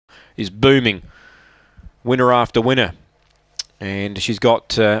is booming. Winner after winner. And she's got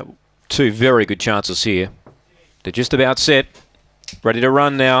two very good chances here. They're just about set. Ready to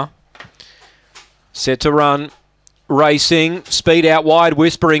run now. Set to run. Racing, speed out wide,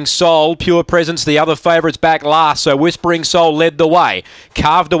 Whispering Soul, Pure Presence, the other favourites back last, so Whispering Soul led the way.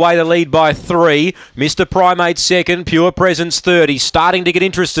 Carved away to lead by 3. Mr. Primate second, Pure Presence third. He's starting to get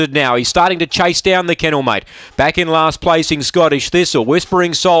interested now. He's starting to chase down the kennel mate. Back in last placing, Scottish Thistle.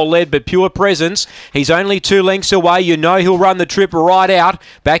 Whispering Soul led, but Pure Presence, he's only 2 lengths away. You know he'll run the trip right out.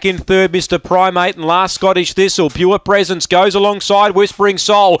 Back in third, Mr. Primate, and last Scottish Thistle. Pure Presence goes alongside Whispering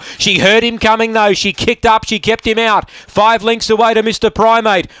Soul. She heard him coming though. She kicked up. She kept him out. 5 lengths away to Mr.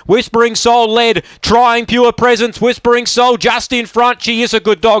 Primate. Whispering Soul led, trying Pure Presence. Whispering Soul just in front. She is a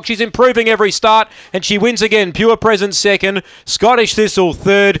good dog. She's improving every start, and she wins again. Pure Presence second, Scottish Thistle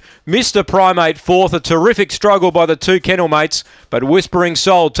third, Mr. Primate fourth. A terrific struggle by the 2 kennel mates, but Whispering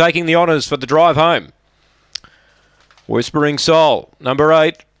Soul taking the honours for the drive home. Whispering Soul, number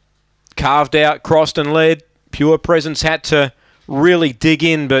 8, carved out, crossed and led. Pure Presence had to really dig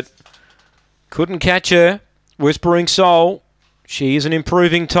in, but couldn't catch her. Whispering Soul, she is an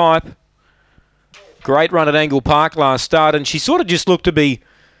improving type. Great run at Angle Park last start, and she sort of just looked to be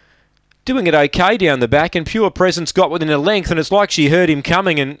doing it okay down the back, and Pure Presence got within a length, and it's like she heard him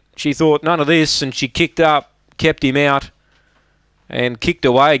coming, and she thought, none of this, and she kicked up, kept him out, and kicked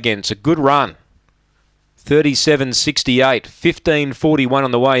away again. It's a good run. 37.68, 15.41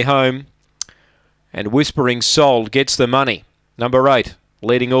 on the way home, and Whispering Soul gets the money. Number 8,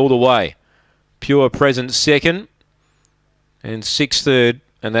 leading all the way. Pure Presence second, and 6th third,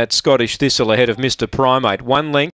 and that's Scottish Thistle ahead of Mr. Primate. 1 length.